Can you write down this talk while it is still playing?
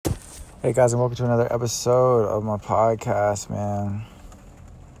Hey guys, and welcome to another episode of my podcast, man.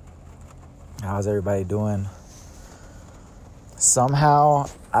 How's everybody doing? Somehow,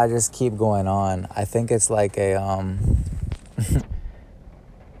 I just keep going on. I think it's like it's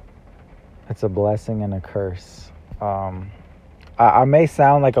a blessing and a curse. I may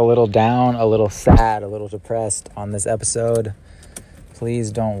sound like a little down, a little sad, a little depressed on this episode.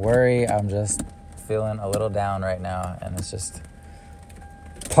 Please don't worry. I'm just feeling a little down right now, and it's just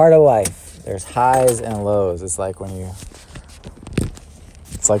part of life. There's highs and lows. It's like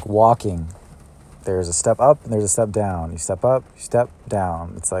it's like walking. There's a step up and there's a step down. You step up, you step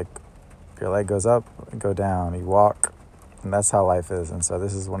down. It's like your leg goes up and go down. You walk, and that's how life is. And so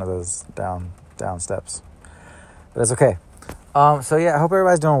this is one of those down steps. But it's okay. So yeah, I hope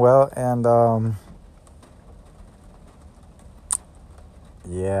everybody's doing well. And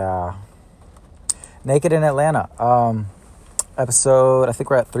yeah, Naked in Atlanta. Episode, I think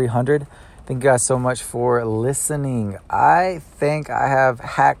we're at 300. Thank you guys so much for listening. I think I have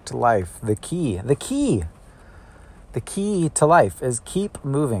hacked life. The key to life is keep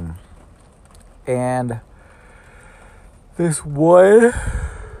moving. And this one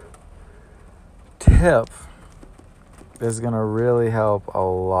tip is going to really help a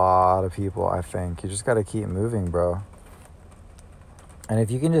lot of people, I think. You just got to keep moving, bro. And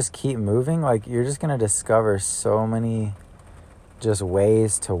if you can just keep moving, like, you're just going to discover so many just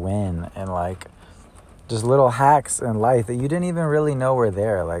ways to win, and like just little hacks in life that you didn't even really know were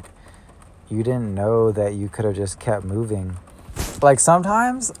there. Like, you didn't know that you could have just kept moving. Like,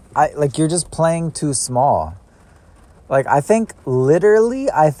 sometimes you're just playing too small. Like, I think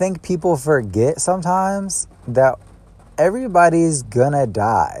people forget sometimes that everybody's gonna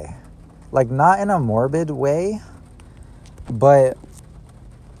die. Like, not in a morbid way, but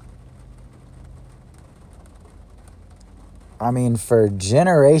I mean, for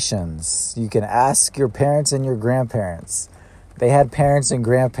generations, you can ask your parents and your grandparents. They had parents and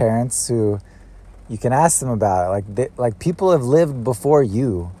grandparents who you can ask them about it. Like people have lived before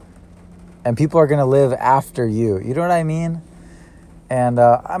you, and people are going to live after you. You know what I mean? And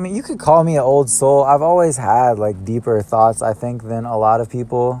I mean, you could call me an old soul. I've always had like deeper thoughts, I think, than a lot of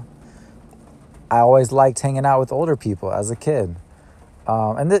people. I always liked hanging out with older people as a kid.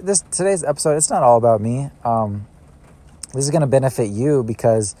 And today's episode, it's not all about me. This is going to benefit you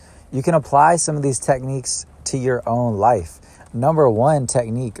because you can apply some of these techniques to your own life. Number one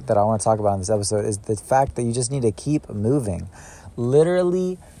technique that I want to talk about in this episode is the fact that you just need to keep moving.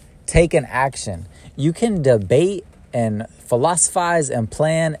 Literally take an action. You can debate and philosophize and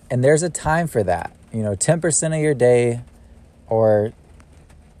plan, and there's a time for that. 10% of your day, or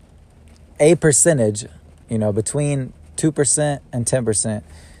a percentage, between 2% and 10%.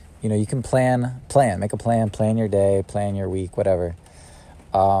 You can make a plan your day, plan your week, whatever.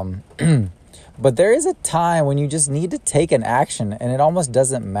 But there is a time when you just need to take an action, and it almost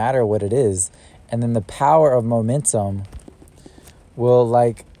doesn't matter what it is. And then the power of momentum will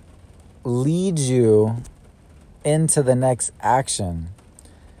lead you into the next action.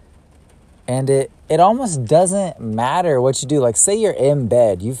 And it almost doesn't matter what you do. Like, say you're in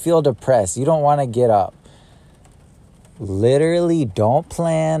bed, you feel depressed, you don't want to get up. Literally, don't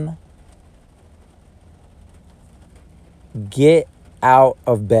plan. Get out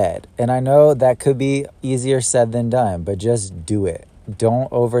of bed. And I know that could be easier said than done, but just do it.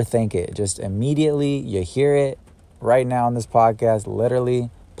 Don't overthink it. Just immediately, you hear it right now on this podcast, literally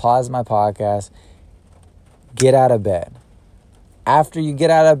pause my podcast, get out of bed. After you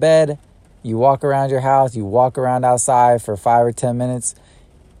get out of bed, you walk around your house, you walk around outside for 5 or 10 minutes.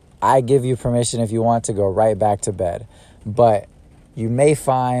 I give you permission if you want to go right back to bed. But you may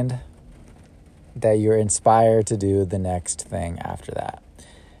find that you're inspired to do the next thing after that.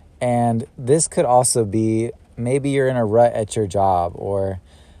 And this could also be, maybe you're in a rut at your job, or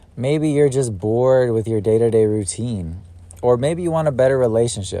maybe you're just bored with your day-to-day routine, or maybe you want a better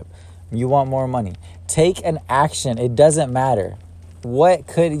relationship. You want more money. Take an action. It doesn't matter. What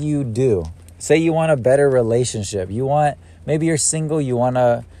could you do? Say you want a better relationship. Maybe you're single,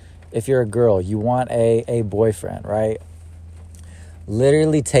 if you're a girl, you want a boyfriend, right?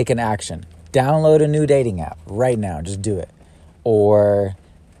 Literally take an action. Download a new dating app right now. Just do it. Or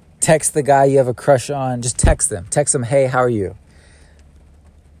text the guy you have a crush on. Just text them. Text them, hey, how are you?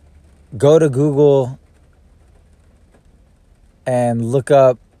 Go to Google and look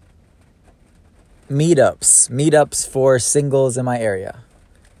up meetups for singles in my area.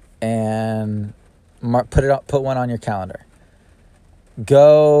 And put one on your calendar.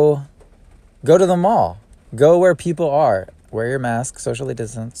 Go to the mall. Go where people are. Wear your mask, socially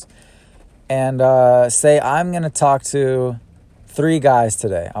distance, and say, I'm going to talk to 3 guys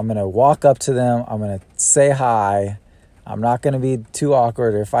today. I'm going to walk up to them. I'm going to say hi. I'm not going to be too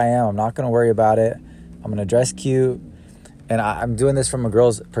awkward. Or if I am, I'm not going to worry about it. I'm going to dress cute. And I'm doing this from a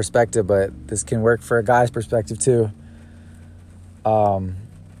girl's perspective, but this can work for a guy's perspective too. I'm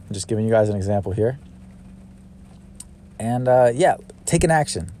just giving you guys an example here. And take an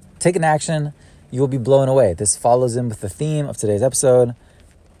action. Take an action. You will be blown away. This follows in with the theme of today's episode.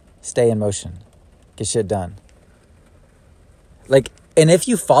 Stay in motion. Get shit done. And if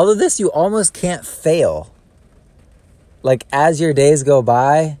you follow this, you almost can't fail. As your days go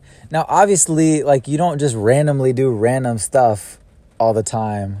by. Now, obviously, you don't just randomly do random stuff all the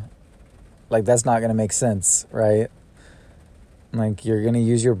time. That's not going to make sense, right? You're going to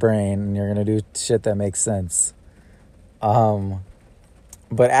use your brain and you're going to do shit that makes sense. But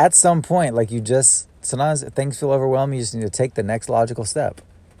at some point, sometimes things feel overwhelming. You just need to take the next logical step.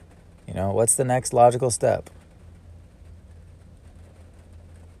 What's the next logical step?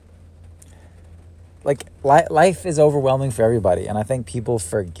 Life is overwhelming for everybody, and I think people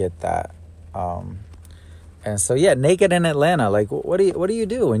forget that. And so, naked in Atlanta. What do you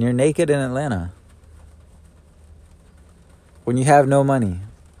do when you're naked in Atlanta? When you have no money?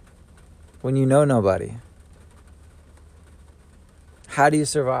 When you know nobody? How do you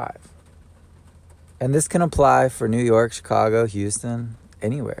survive? And this can apply for New York, Chicago, Houston,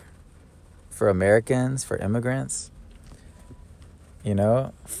 anywhere. For Americans, for immigrants.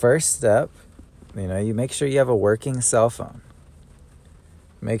 First step, you make sure you have a working cell phone.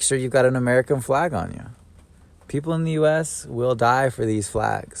 Make sure you've got an American flag on you. People in the U.S. will die for these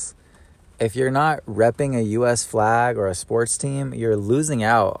flags. If you're not repping a U.S. flag or a sports team, you're losing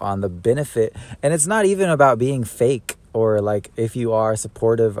out on the benefit. And it's not even about being fake or if you are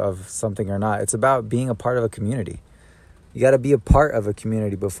supportive of something or not. It's about being a part of a community. You got to be a part of a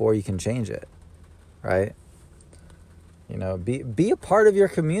community before you can change it, right? Be a part of your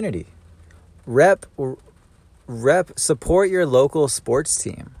community. Support your local sports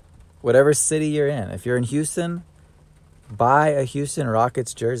team, whatever city you're in. If you're in Houston, buy a Houston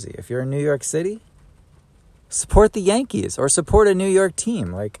Rockets jersey. If you're in New York City, support the Yankees or support a New York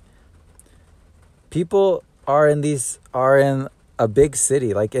team. People are in a big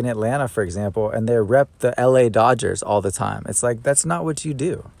city, in Atlanta, for example, and they rep the LA Dodgers all the time. It's that's not what you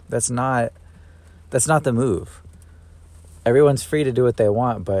do. That's not the move. Everyone's free to do what they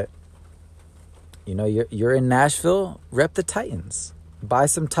want, but you're in Nashville, rep the Titans. Buy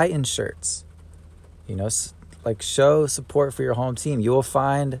some Titans shirts. Show support for your home team. You will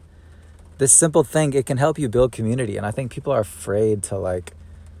find this simple thing. It can help you build community. And I think people are afraid to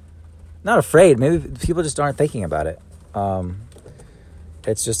not afraid. Maybe people just aren't thinking about it.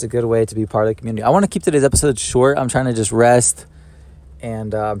 It's just a good way to be part of the community. I want to keep today's episode short. I'm trying to just rest.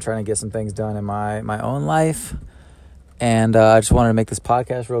 And I'm trying to get some things done in my own life. And I just wanted to make this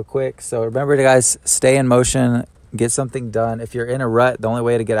podcast real quick. So remember to, guys, stay in motion, get something done. If you're in a rut, the only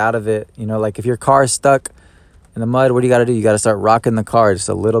way to get out of it, if your car is stuck in the mud, what do you got to do? You got to start rocking the car, just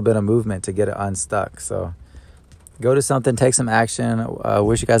a little bit of movement to get it unstuck. So go to something, take some action.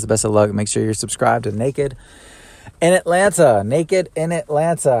 Wish you guys the best of luck. Make sure you're subscribed to Naked in Atlanta. Naked in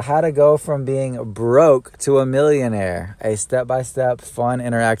Atlanta. How to go from being broke to a millionaire. A step-by-step, fun,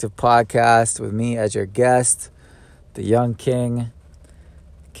 interactive podcast with me as your guest. The young king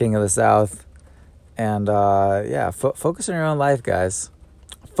of the South. And focus on your own life, guys.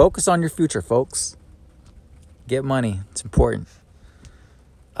 Focus on your future, folks. Get money. It's important.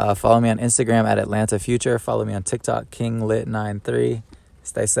 Follow me on Instagram at Atlanta Future. Follow me on TikTok, KingLit93.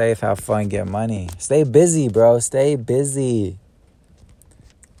 Stay safe, have fun, get money. Stay busy, bro. Stay busy.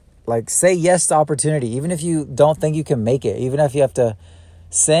 Say yes to opportunity. Even if you don't think you can make it. Even if you have to.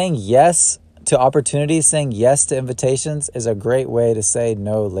 Saying yes to opportunities, saying yes to invitations is a great way to say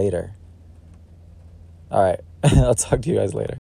no later. All right. I'll talk to you guys later.